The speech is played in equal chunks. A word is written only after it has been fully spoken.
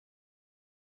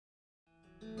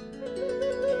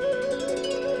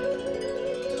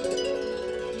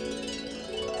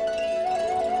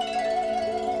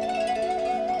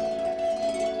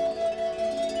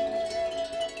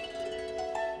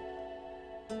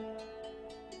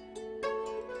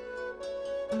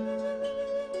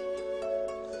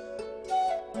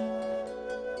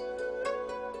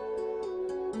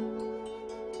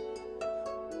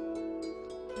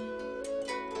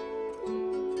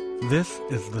This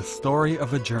is the story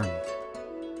of a journey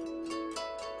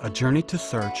to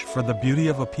search for the beauty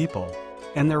of a people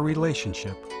and their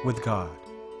relationship with God.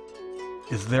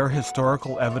 Is there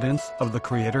historical evidence of the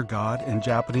Creator God in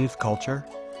Japanese culture?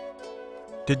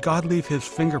 Did God leave His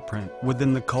fingerprint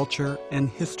within the culture and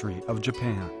history of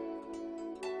Japan?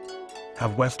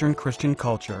 Have Western Christian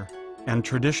culture and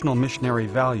traditional missionary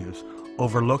values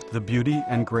overlooked the beauty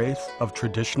and grace of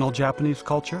traditional Japanese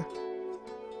culture?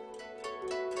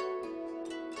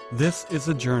 This is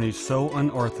a journey so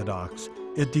unorthodox,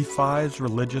 it defies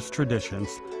religious traditions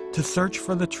to search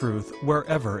for the truth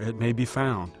wherever it may be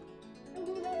found.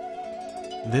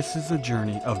 This is a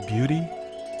journey of beauty,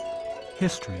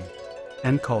 history,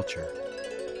 and culture.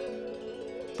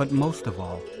 But most of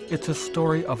all, it's a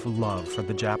story of love for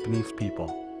the Japanese people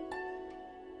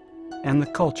and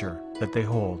the culture that they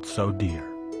hold so dear.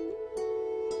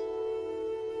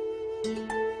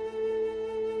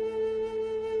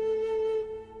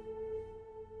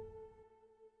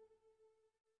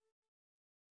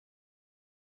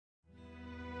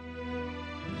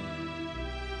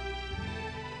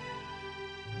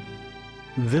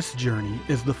 This journey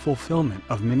is the fulfillment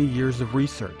of many years of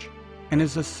research and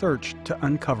is a search to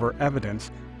uncover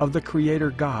evidence of the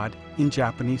Creator God in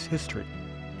Japanese history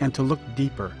and to look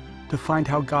deeper to find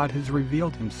how God has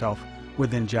revealed Himself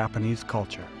within Japanese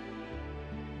culture.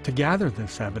 To gather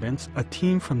this evidence, a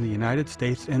team from the United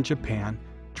States and Japan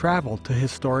traveled to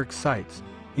historic sites,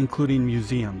 including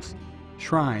museums,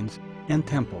 shrines, and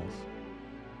temples,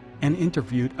 and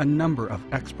interviewed a number of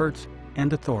experts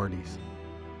and authorities.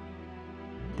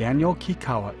 Daniel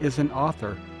Kikawa is an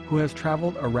author who has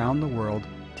traveled around the world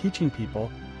teaching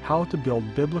people how to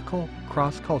build biblical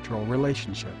cross-cultural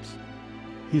relationships.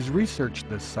 He's researched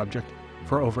this subject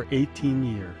for over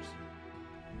 18 years.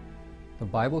 The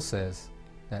Bible says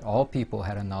that all people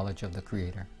had a knowledge of the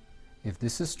Creator. If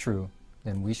this is true,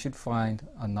 then we should find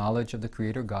a knowledge of the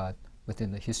Creator God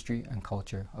within the history and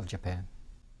culture of Japan.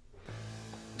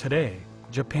 Today,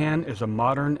 Japan is a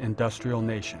modern industrial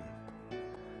nation.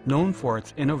 Known for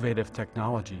its innovative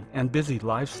technology and busy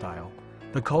lifestyle,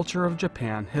 the culture of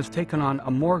Japan has taken on a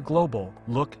more global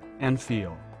look and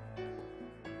feel.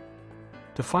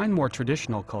 To find more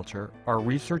traditional culture, our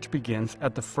research begins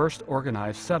at the first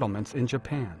organized settlements in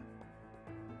Japan.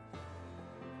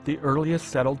 The earliest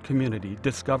settled community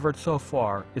discovered so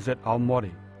far is at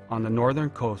Aomori, on the northern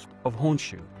coast of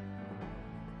Honshu.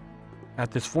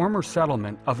 At this former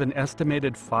settlement of an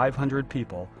estimated 500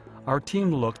 people, our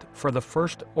team looked for the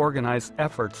first organized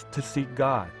efforts to seek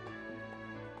God.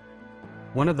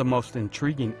 One of the most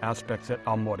intriguing aspects at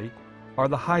Aomori are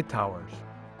the high towers.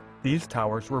 These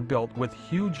towers were built with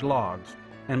huge logs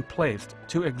and placed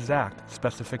to exact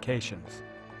specifications.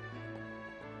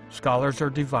 Scholars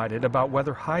are divided about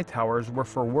whether high towers were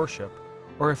for worship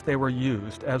or if they were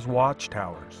used as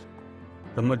watchtowers.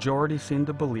 The majority seem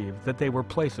to believe that they were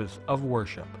places of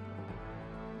worship.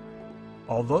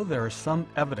 Although there is some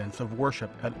evidence of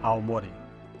worship at Aomori,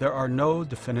 there are no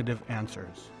definitive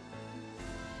answers.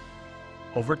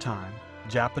 Over time,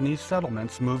 Japanese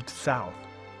settlements moved south.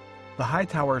 The high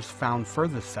towers found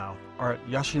furthest south are at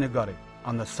Yashinagari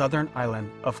on the southern island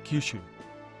of Kyushu.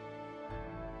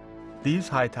 These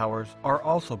high towers are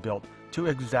also built to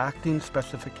exacting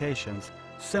specifications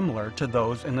similar to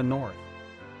those in the north.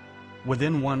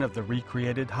 Within one of the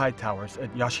recreated high towers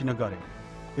at Yashinagari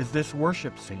is this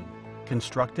worship scene,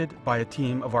 constructed by a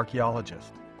team of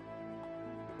archaeologists.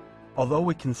 Although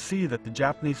we can see that the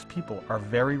Japanese people are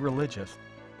very religious,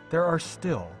 there are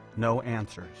still no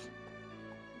answers.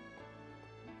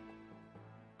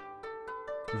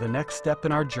 The next step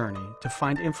in our journey to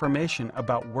find information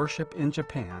about worship in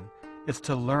Japan is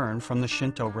to learn from the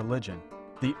Shinto religion,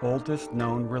 the oldest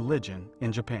known religion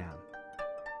in Japan.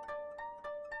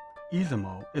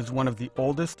 Izumo is one of the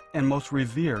oldest and most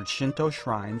revered Shinto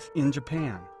shrines in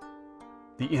Japan.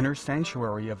 The inner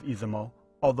sanctuary of Izumo,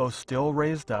 although still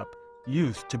raised up,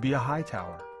 used to be a high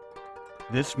tower.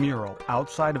 This mural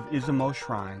outside of Izumo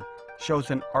Shrine shows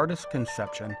an artist's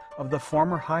conception of the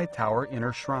former high tower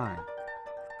inner shrine.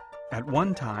 At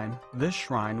one time, this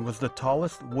shrine was the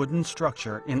tallest wooden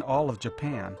structure in all of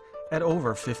Japan at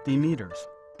over 50 meters.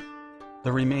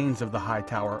 The remains of the high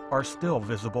tower are still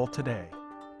visible today.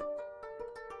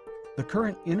 The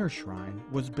current inner shrine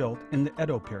was built in the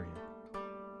Edo period.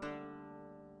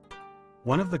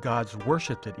 One of the gods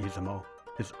worshipped at Izumo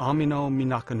is Amino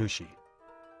Minakanushi.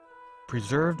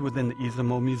 Preserved within the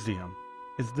Izumo Museum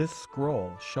is this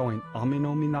scroll showing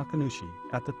Amino Minakanushi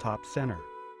at the top center.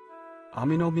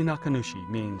 Amino Minakanushi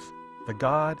means the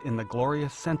God in the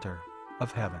glorious center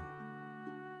of heaven.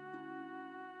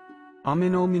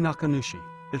 Amino Minakanushi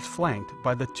is flanked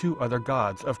by the two other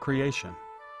gods of creation.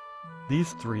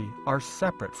 These three are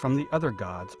separate from the other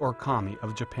gods or kami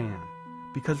of Japan,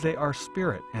 because they are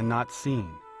spirit and not seen.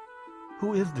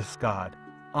 Who is this god,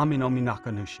 Aminomi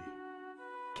Nakanushi?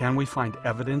 Can we find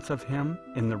evidence of him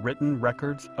in the written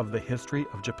records of the history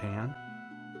of Japan?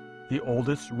 The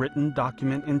oldest written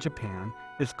document in Japan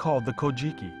is called the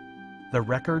Kojiki, the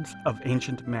Records of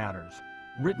Ancient Matters,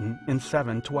 written in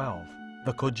 712.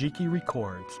 The Kojiki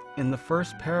records in the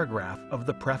first paragraph of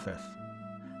the preface,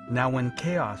 "Now when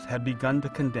chaos had begun to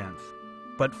condense,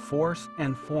 but force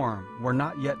and form were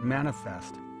not yet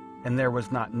manifest, and there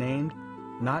was not named,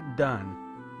 not done,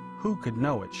 who could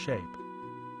know its shape?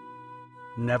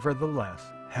 Nevertheless,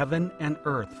 heaven and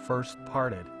earth first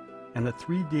parted, and the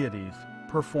three deities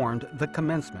performed the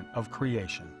commencement of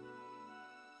creation."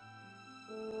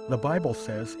 The Bible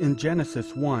says in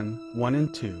Genesis 1:1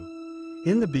 and 2,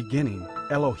 "In the beginning,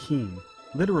 Elohim,"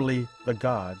 literally the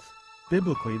gods,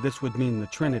 biblically this would mean the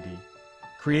Trinity,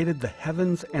 "created the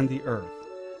heavens and the earth.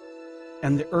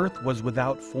 And the earth was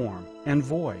without form and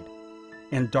void,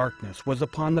 and darkness was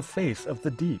upon the face of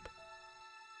the deep.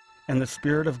 And the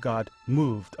Spirit of God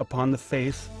moved upon the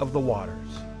face of the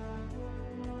waters."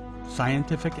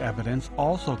 Scientific evidence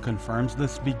also confirms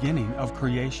this beginning of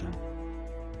creation.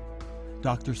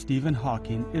 Dr. Stephen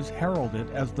Hawking is heralded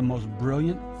as the most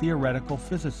brilliant theoretical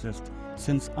physicist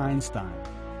since Einstein.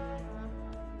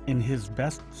 In his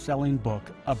best-selling book,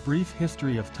 A Brief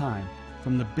History of Time,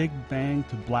 From the Big Bang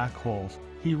to Black Holes,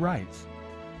 he writes,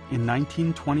 "In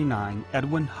 1929,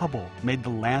 Edwin Hubble made the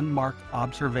landmark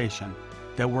observation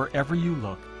that wherever you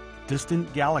look,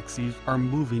 distant galaxies are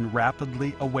moving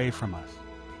rapidly away from us.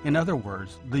 In other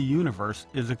words, the universe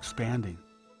is expanding.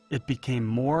 It became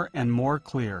more and more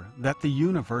clear that the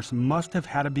universe must have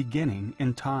had a beginning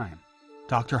in time."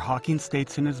 Dr. Hawking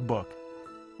states in his book,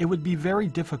 "It would be very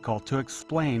difficult to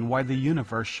explain why the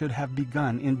universe should have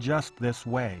begun in just this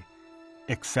way,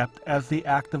 except as the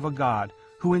act of a God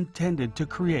who intended to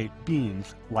create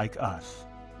beings like us."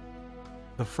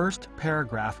 The first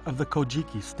paragraph of the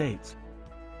Kojiki states,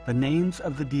 "The names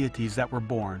of the deities that were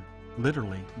born,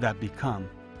 literally that become,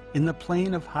 in the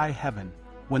plane of high heaven,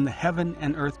 when the heaven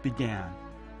and earth began,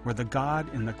 were the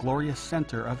God in the glorious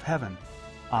center of heaven,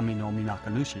 Aminomi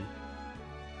Nakanushi.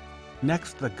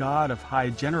 Next the God of high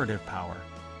generative power,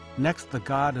 next the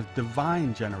God of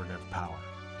divine generative power.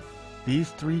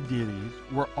 These three deities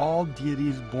were all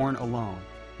deities born alone,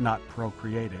 not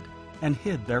procreated, and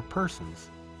hid their persons."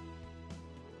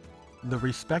 The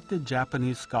respected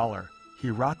Japanese scholar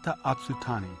Hirata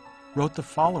Atsutani wrote the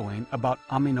following about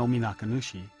Aminomi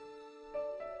Nakanushi.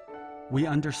 "We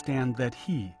understand that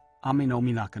he,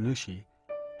 Aminomi Nakanushi,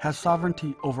 has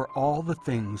sovereignty over all the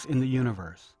things in the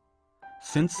universe.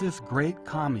 Since this great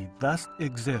kami thus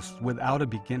exists without a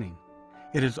beginning,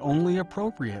 it is only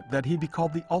appropriate that he be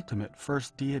called the ultimate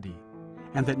first deity,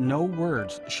 and that no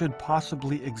words should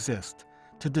possibly exist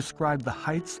to describe the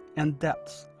heights and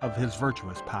depths of his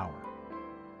virtuous power."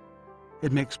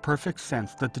 It makes perfect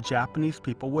sense that the Japanese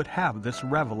people would have this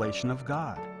revelation of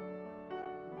God.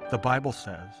 The Bible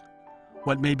says,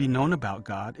 "What may be known about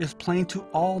God is plain to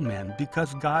all men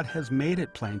because God has made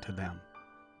it plain to them.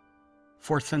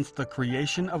 For since the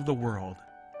creation of the world,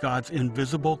 God's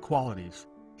invisible qualities,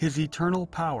 his eternal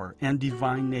power and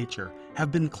divine nature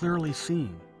have been clearly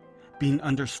seen, being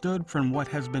understood from what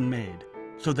has been made,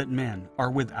 so that men are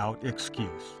without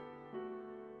excuse."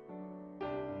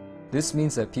 This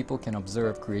means that people can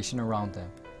observe creation around them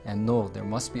and know there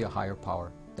must be a higher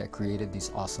power that created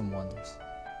these awesome wonders.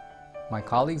 My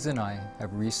colleagues and I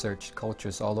have researched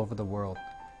cultures all over the world,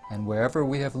 and wherever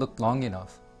we have looked long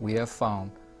enough, we have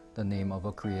found the name of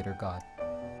a creator God.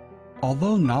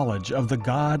 Although knowledge of the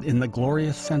God in the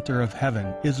glorious center of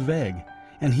heaven is vague,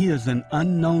 and he is an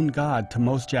unknown God to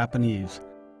most Japanese,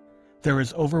 there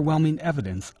is overwhelming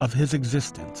evidence of his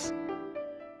existence.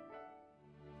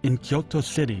 In Kyoto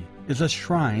City is a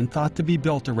shrine thought to be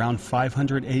built around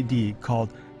 500 AD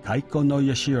called Kaiko no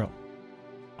Yashiro.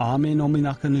 Aminomi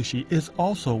Nakanushi is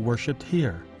also worshipped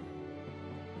here.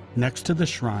 Next to the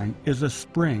shrine is a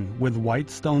spring with white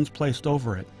stones placed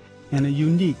over it and a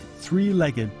unique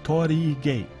three-legged torii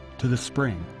gate to the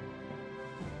spring.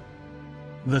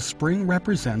 The spring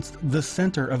represents the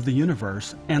center of the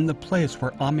universe and the place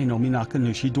where Aminomi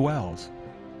Nakanushi dwells,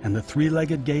 and the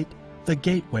three-legged gate the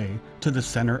gateway to the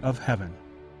center of heaven.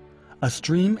 A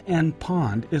stream and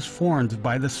pond is formed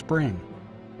by the spring.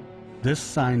 This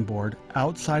signboard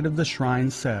outside of the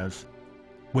shrine says,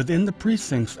 "Within the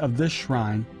precincts of this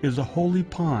shrine is a holy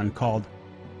pond called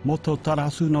Moto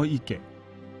Tarasu no Ike."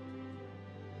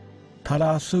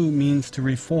 Tarasu means to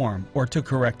reform or to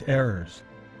correct errors.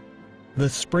 The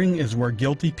spring is where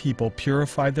guilty people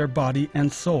purify their body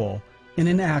and soul in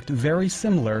an act very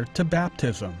similar to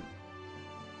baptism.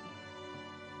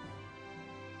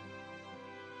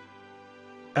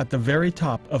 At the very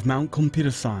top of Mount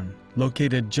Kompiru-san,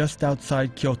 located just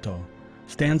outside Kyoto,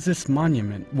 stands this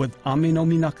monument with Ami no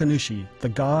Minakanushi, the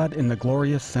god in the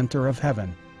glorious center of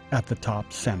heaven, at the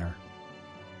top center.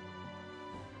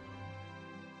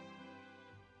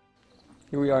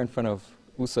 Here we are in front of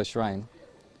Usa Shrine.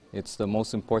 It's the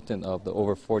most important of the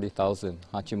over 40,000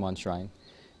 Hachiman shrine.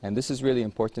 And this is really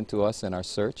important to us in our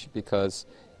search because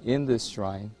in this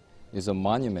shrine is a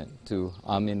monument to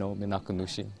Ami no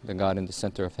Minakanushi, the god in the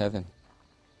center of heaven.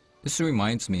 This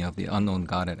reminds me of the unknown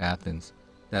god at Athens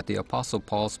that the Apostle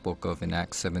Paul spoke of in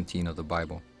Acts 17 of the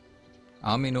Bible.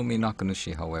 Ami no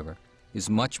Minakanushi, however, is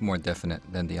much more definite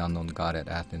than the unknown god at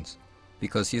Athens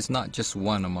because he is not just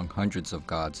one among hundreds of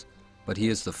gods, but he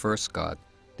is the first God,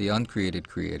 the uncreated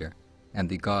creator, and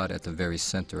the God at the very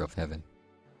center of heaven.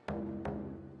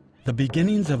 The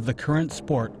beginnings of the current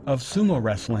sport of sumo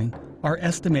wrestling are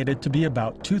estimated to be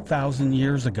about 2,000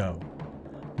 years ago.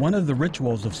 One of the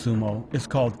rituals of sumo is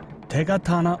called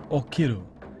Tegatana Okiru.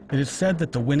 It is said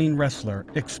that the winning wrestler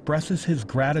expresses his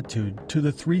gratitude to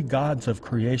the three gods of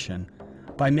creation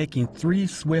by making 3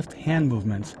 swift hand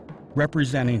movements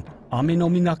representing Ami no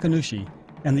Minakanushi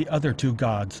and the other 2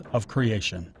 gods of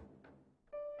creation.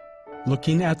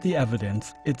 Looking at the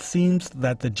evidence, it seems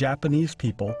that the Japanese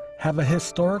people have a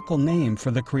historical name for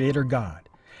the creator god,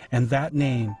 and that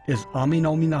name is Ami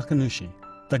no Minakanushi,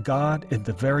 the god in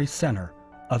the very center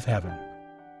of heaven.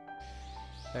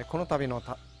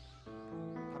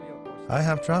 I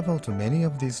have traveled to many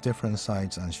of these different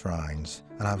sites and shrines,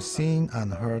 and have seen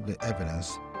and heard the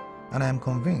evidence, and I am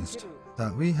convinced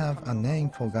that we have a name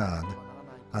for God,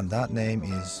 and that name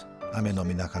is Ami no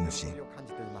Minakanushi.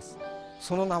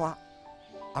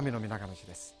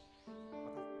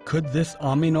 Could this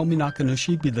Ami no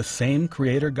Minakanushi be the same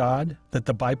creator god that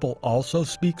the Bible also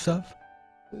speaks of?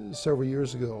 Several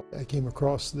years ago, I came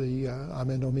across the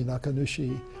Ami no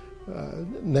Minakanushi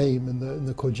name in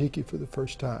the Kojiki for the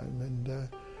first time, and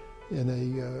in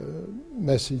a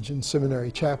message in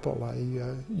seminary chapel, I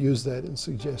used that and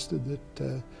suggested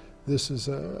that this is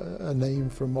a name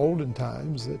from olden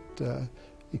times that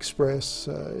express,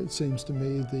 it seems to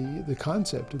me, the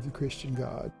concept of the Christian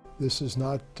God. This is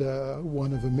not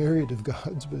one of a myriad of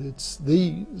gods, but it's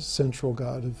the central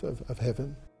God of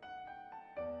heaven.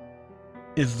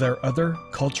 Is there other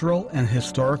cultural and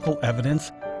historical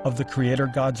evidence of the creator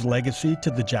god's legacy to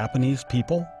the Japanese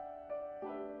people?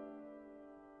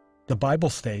 The Bible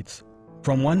states,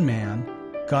 "From one man,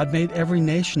 God made every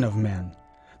nation of men,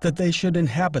 that they should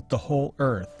inhabit the whole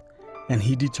earth, and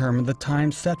he determined the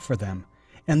time set for them,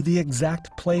 and the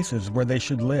exact places where they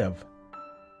should live."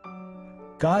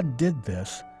 God did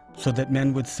this so that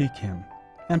men would seek him,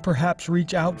 and perhaps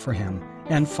reach out for him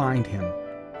and find him,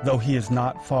 though he is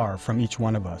not far from each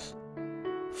one of us.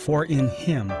 For in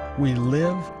him we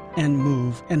live and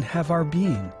move and have our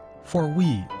being, for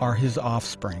we are his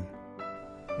offspring.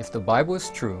 If the Bible is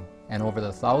true, and over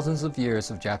the thousands of years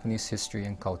of Japanese history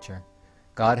and culture,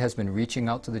 God has been reaching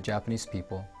out to the Japanese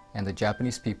people, and the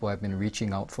Japanese people have been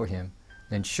reaching out for him,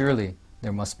 then surely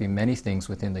there must be many things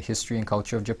within the history and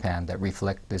culture of Japan that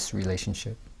reflect this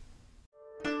relationship.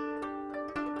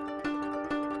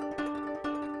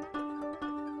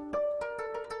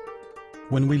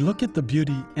 When we look at the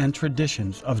beauty and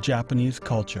traditions of Japanese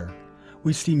culture,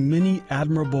 we see many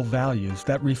admirable values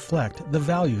that reflect the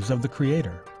values of the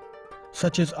Creator,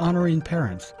 such as honoring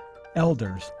parents,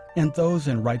 elders, and those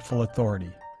in rightful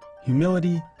authority,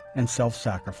 humility, and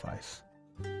self-sacrifice.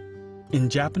 In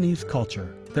Japanese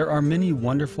culture, there are many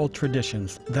wonderful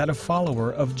traditions that a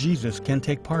follower of Jesus can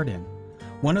take part in.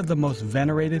 One of the most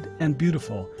venerated and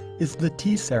beautiful is the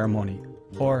tea ceremony,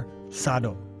 or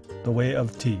sado, the way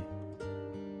of tea.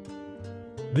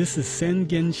 This is Sen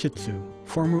Genshitsu,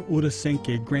 former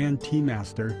Urasenke Grand Tea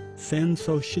Master Sen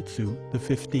Soshitsu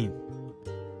XV.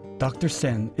 Dr.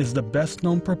 Sen is the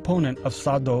best-known proponent of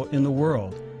sado in the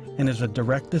world and is a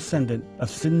direct descendant of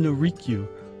Shinno Rikyu,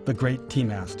 the great tea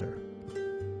master.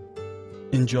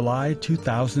 In July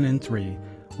 2003,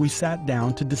 we sat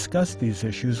down to discuss these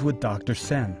issues with Dr.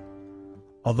 Sen.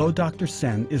 Although Dr.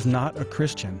 Sen is not a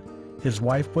Christian, his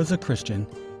wife was a Christian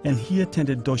and he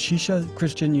attended Doshisha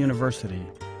Christian University,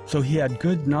 so he had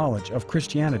good knowledge of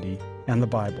Christianity and the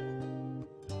Bible.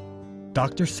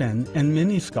 Dr. Sen and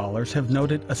many scholars have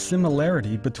noted a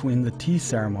similarity between the tea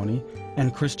ceremony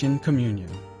and Christian communion.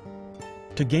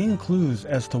 To gain clues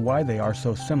as to why they are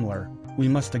so similar, we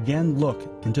must again look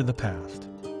into the past.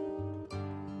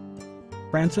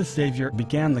 Francis Xavier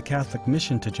began the Catholic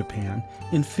mission to Japan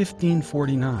in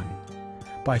 1549.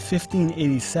 By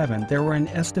 1587, there were an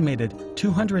estimated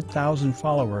 200,000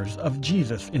 followers of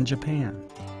Jesus in Japan.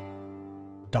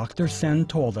 Dr. Sen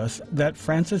told us that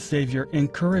Francis Xavier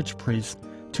encouraged priests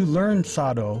to learn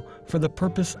Sado for the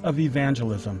purpose of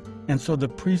evangelism, and so the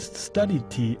priests studied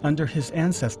tea under his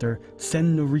ancestor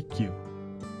Sen no Rikyu.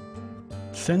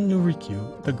 Sen no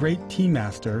Rikyu, the great tea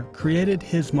master, created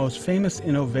his most famous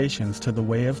innovations to the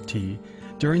way of tea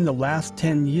during the last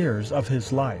 10 years of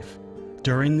his life,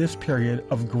 during this period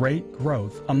of great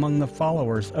growth among the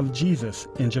followers of Jesus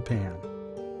in Japan.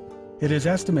 It is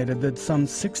estimated that some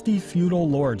 60 feudal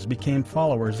lords became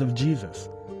followers of Jesus.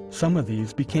 Some of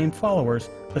these became followers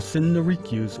of Sen no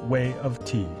Rikyu's way of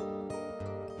tea.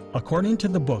 According to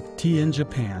the book Tea in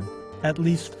Japan, at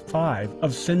least 5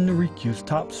 of Sen no Rikyu's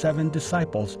top 7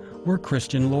 disciples were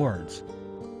Christian lords.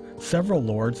 Several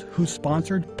lords who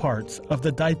sponsored parts of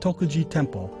the Daitokuji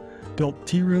temple built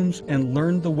tea rooms and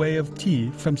learned the way of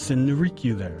tea from Sen no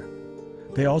Rikyu there.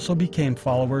 They also became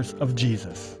followers of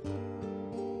Jesus.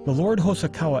 The Lord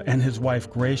Hosokawa and his wife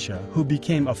Gracia, who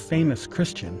became a famous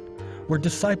Christian, were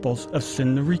disciples of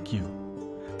Sen no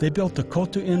Rikyu. They built the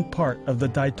Koto-in part of the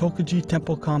Daitokuji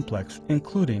temple complex,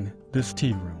 including this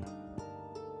tea room.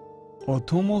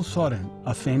 Otomo Soren,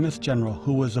 a famous general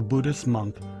who was a Buddhist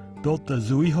monk, built the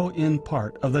Zuiho-in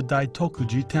part of the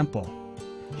Daitokuji temple.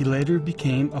 He later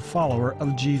became a follower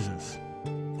of Jesus.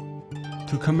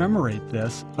 To commemorate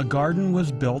this, a garden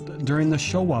was built during the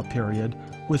Showa period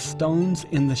with stones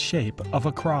in the shape of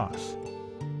a cross.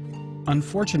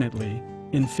 Unfortunately,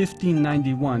 in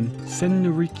 1591, Sen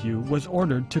no Rikyu was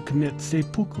ordered to commit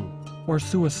seppuku, or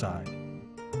suicide.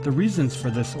 The reasons for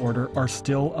this order are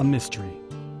still a mystery.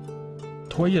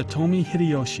 Toyotomi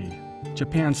Hideyoshi,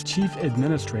 Japan's chief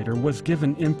administrator, was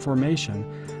given information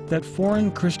that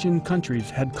foreign Christian countries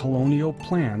had colonial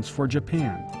plans for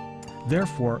Japan.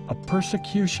 Therefore, a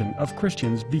persecution of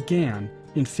Christians began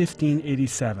in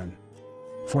 1587.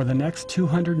 For the next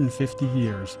 250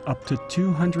 years, up to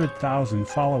 200,000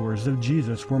 followers of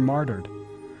Jesus were martyred.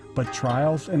 But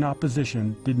trials and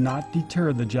opposition did not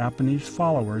deter the Japanese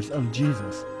followers of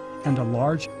Jesus, and a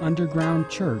large underground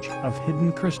church of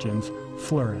hidden Christians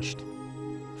flourished.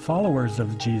 Followers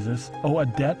of Jesus owe a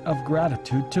debt of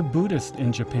gratitude to Buddhists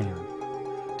in Japan.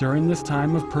 During this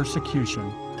time of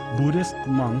persecution, Buddhist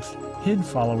monks hid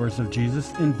followers of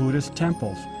Jesus in Buddhist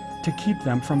temples to keep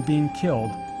them from being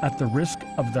killed at the risk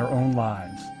of their own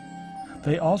lives.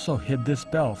 They also hid this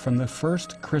bell from the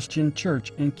first Christian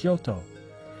church in Kyoto.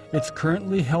 It's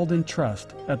currently held in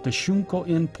trust at the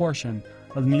Shunko-in portion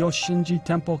of Myoshinji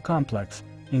Temple complex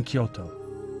in Kyoto.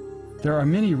 There are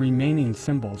many remaining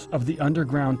symbols of the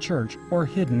underground church or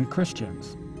hidden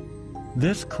Christians.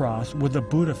 This cross with a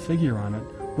Buddha figure on it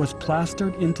was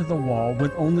plastered into the wall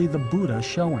with only the Buddha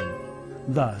showing.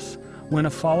 Thus, when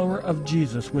a follower of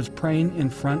Jesus was praying in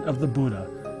front of the Buddha,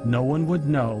 no one would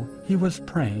know he was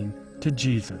praying to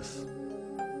Jesus.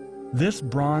 This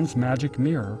bronze magic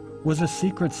mirror was a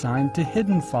secret sign to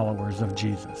hidden followers of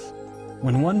Jesus.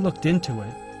 When one looked into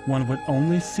it, one would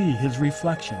only see his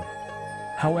reflection.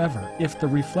 However, if the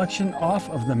reflection off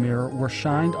of the mirror were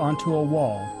shined onto a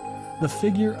wall, the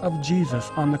figure of Jesus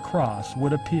on the cross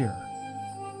would appear.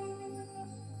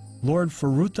 Lord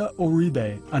Furuta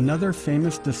Oribe, another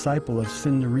famous disciple of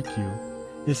Sen no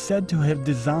Rikyu, is said to have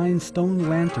designed stone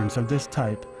lanterns of this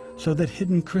type so that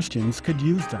hidden Christians could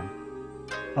use them.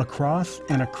 A cross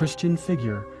and a Christian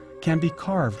figure can be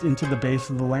carved into the base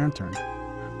of the lantern.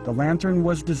 The lantern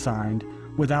was designed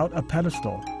without a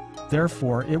pedestal.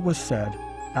 Therefore, it was said,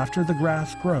 after the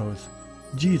grass grows,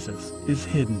 Jesus is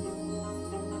hidden.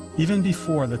 Even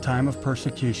before the time of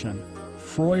persecution,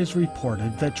 Froys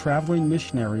reported that traveling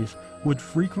missionaries would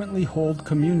frequently hold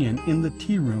communion in the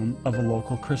tea room of a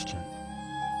local Christian.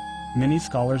 Many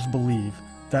scholars believe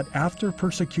that after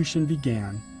persecution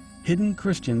began, hidden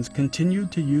Christians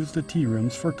continued to use the tea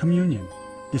rooms for communion,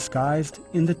 disguised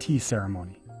in the tea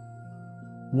ceremony.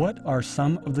 What are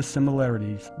some of the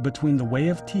similarities between the way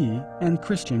of tea and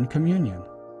Christian communion?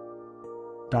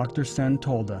 Dr. Sen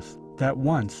told us that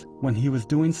once, when he was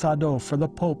doing Sado for the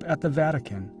Pope at the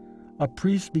Vatican, a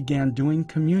priest began doing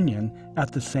communion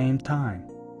at the same time.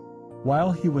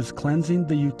 While he was cleansing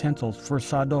the utensils for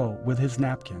Sado with his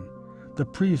napkin, the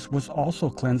priest was also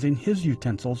cleansing his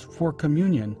utensils for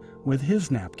communion with his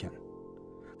napkin.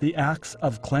 The acts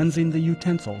of cleansing the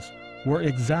utensils were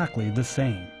exactly the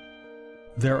same.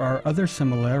 There are other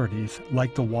similarities,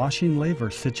 like the washing laver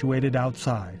situated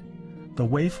outside, the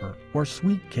wafer or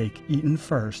sweet cake eaten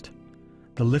first,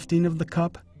 the lifting of the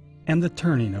cup, and the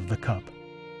turning of the cup.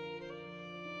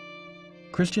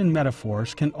 Christian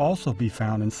metaphors can also be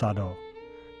found in Sado.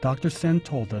 Dr. Sen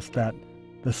told us that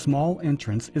the small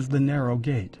entrance is the narrow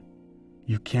gate.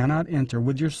 You cannot enter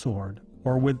with your sword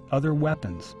or with other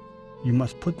weapons. You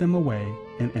must put them away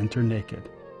and enter naked.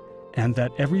 And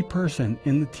that every person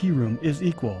in the tea room is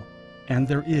equal, and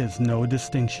there is no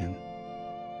distinction.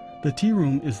 The tea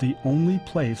room is the only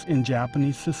place in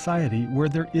Japanese society where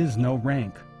there is no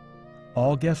rank.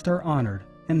 All guests are honored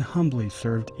and humbly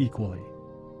served equally.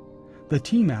 The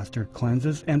tea master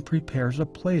cleanses and prepares a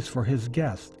place for his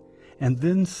guests, and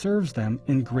then serves them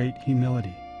in great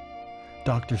humility.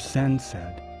 Dr. Sen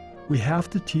said, "We have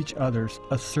to teach others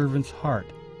a servant's heart,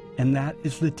 and that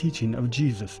is the teaching of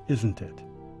Jesus, isn't it?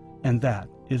 And that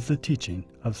is the teaching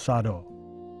of Sado."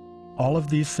 All of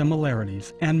these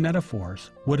similarities and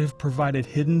metaphors would have provided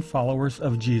hidden followers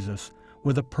of Jesus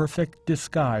with a perfect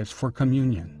disguise for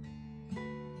communion.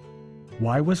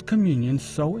 Why was communion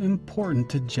so important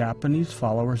to Japanese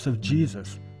followers of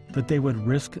Jesus that they would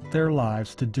risk their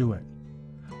lives to do it?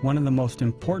 One of the most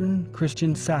important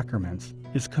Christian sacraments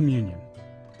is communion.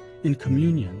 In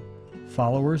communion,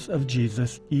 followers of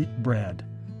Jesus eat bread,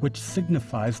 which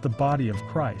signifies the body of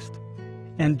Christ,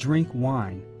 and drink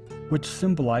wine, which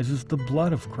symbolizes the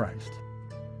blood of Christ.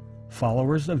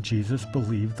 Followers of Jesus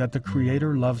believe that the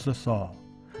Creator loves us all,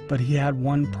 but he had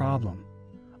one problem.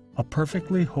 A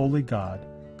perfectly holy God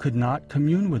could not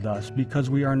commune with us because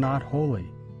we are not holy.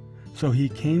 So he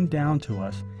came down to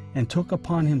us and took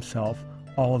upon himself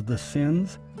all of the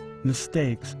sins,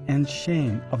 mistakes, and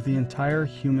shame of the entire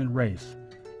human race,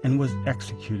 and was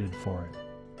executed for it.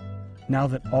 Now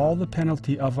that all the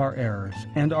penalty of our errors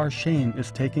and our shame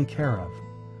is taken care of,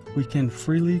 we can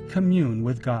freely commune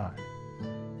with God.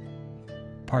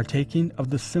 Partaking of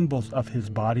the symbols of his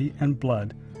body and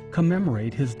blood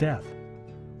commemorate his death,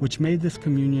 which made this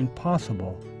communion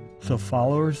possible, so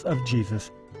followers of Jesus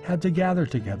had to gather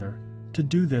together to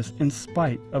do this in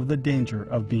spite of the danger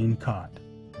of being caught.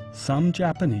 Some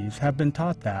Japanese have been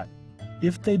taught that,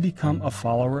 if they become a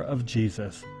follower of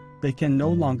Jesus, they can no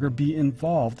longer be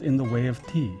involved in the way of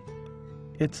tea.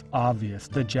 It's obvious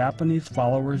that Japanese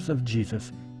followers of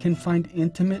Jesus can find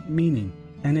intimate meaning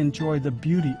and enjoy the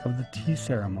beauty of the tea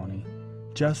ceremony,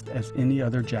 just as any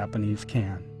other Japanese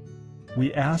can.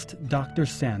 We asked Dr.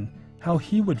 Sen how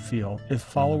he would feel if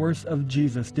followers of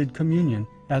Jesus did communion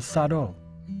as Sado.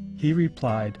 He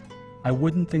replied, "I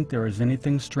wouldn't think there is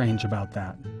anything strange about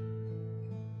that."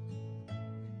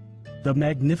 The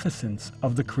magnificence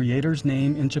of the Creator's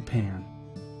name in Japan,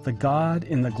 the God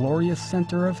in the glorious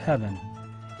center of heaven,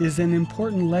 is an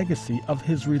important legacy of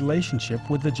his relationship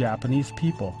with the Japanese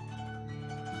people.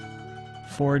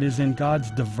 For it is in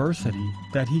God's diversity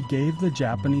that he gave the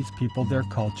Japanese people their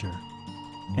culture,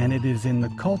 and it is in the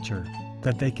culture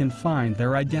that they can find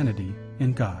their identity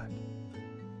in God.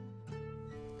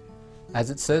 As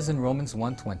it says in Romans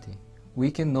 1:20,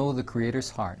 we can know the Creator's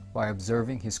heart by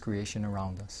observing his creation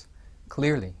around us.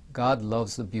 Clearly, God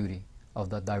loves the beauty of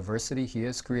the diversity he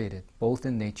has created, both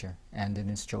in nature and in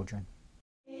his children.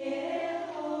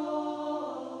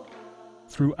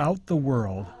 Throughout the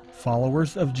world,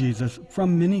 followers of Jesus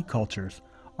from many cultures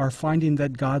are finding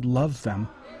that God loves them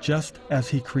just as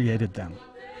he created them,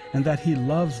 and that he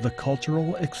loves the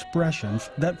cultural expressions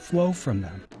that flow from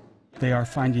them. They are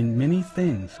finding many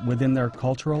things within their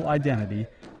cultural identity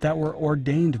that were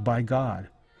ordained by God,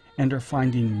 and are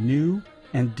finding new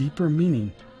and deeper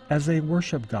meaning as they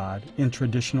worship God in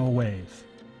traditional ways.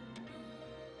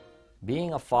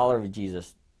 Being a follower of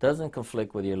Jesus doesn't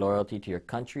conflict with your loyalty to your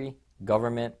country,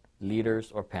 government,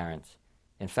 leaders, or parents.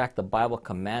 In fact, the Bible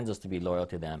commands us to be loyal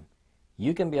to them.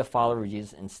 You can be a follower of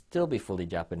Jesus and still be fully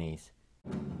Japanese.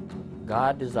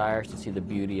 God desires to see the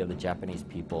beauty of the Japanese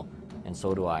people, and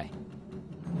so do I.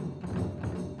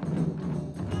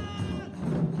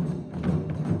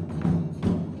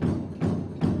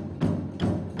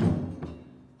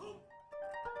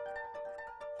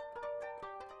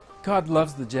 God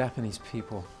loves the Japanese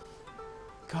people.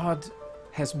 God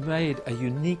has made a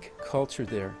unique culture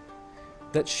there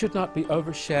that should not be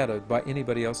overshadowed by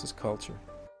anybody else's culture.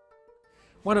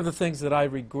 One of the things that I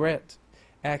regret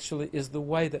actually is the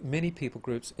way that many people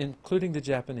groups, including the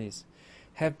Japanese,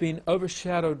 have been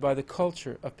overshadowed by the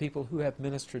culture of people who have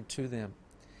ministered to them.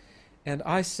 And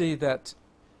I see that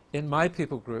in my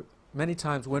people group, many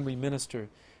times when we minister,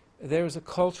 there is a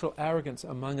cultural arrogance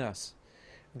among us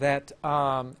that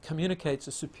communicates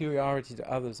a superiority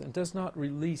to others and does not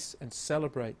release and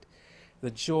celebrate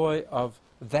the joy of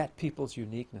that people's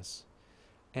uniqueness.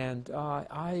 And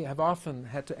I have often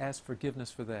had to ask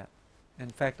forgiveness for that. In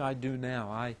fact, I do now.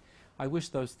 I wish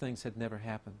those things had never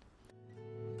happened.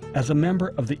 As a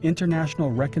member of the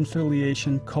International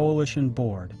Reconciliation Coalition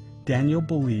Board, Daniel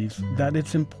believes that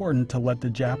it's important to let the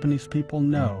Japanese people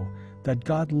know that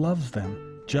God loves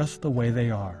them just the way they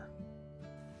are.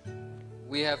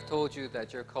 We have told you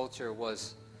that your culture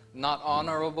was not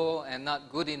honorable and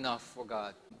not good enough for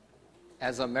God.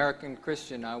 As an American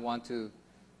Christian, I want to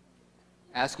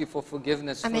ask you for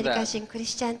forgiveness ア for メリカ that 人クリ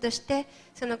スチャンとして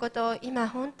そのことを今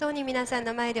本当に皆さん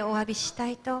の前でお詫びした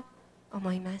いと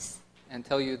思います。 and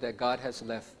tell you that God has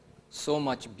left so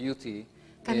much beauty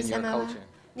神 in your 様は culture.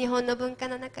 日本の文化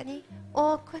の中に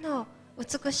多くの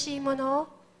美しいものを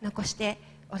残して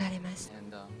おられます。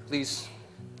 And please,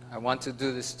 I want to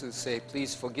do this to say,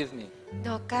 please forgive me.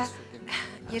 どうか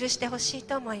許してほしい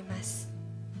と思います。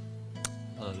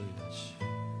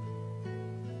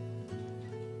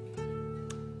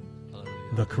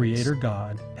 The Creator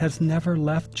God has never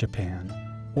left Japan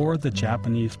or the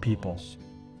Japanese people.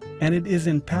 And it is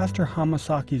in Pastor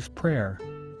Hamasaki's prayer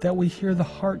that we hear the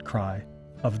heart cry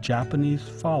of Japanese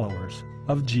followers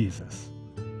of Jesus.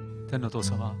 天のお父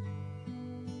様、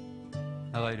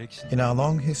長い歴史 In our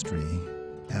long history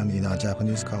and in our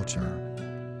Japanese culture,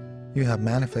 you have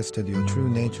manifested your true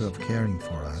nature of caring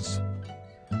for us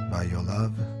by your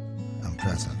love and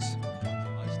presence.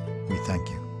 We thank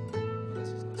you.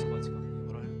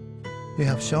 You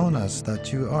have shown us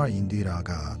that you are indeed our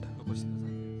God,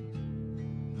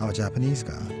 our Japanese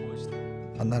God,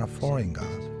 and not a foreign God.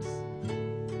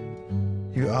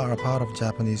 You are a part of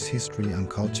Japanese history and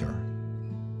culture.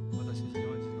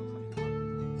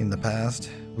 In the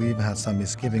past, we've had some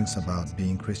misgivings about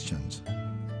being Christians.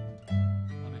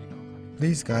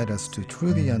 Please guide us to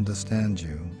truly understand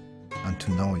you and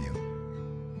to know you.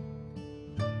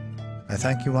 I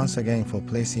thank you once again for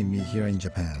placing me here in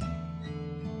Japan.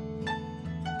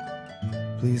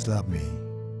 Please love me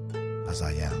as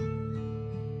I am.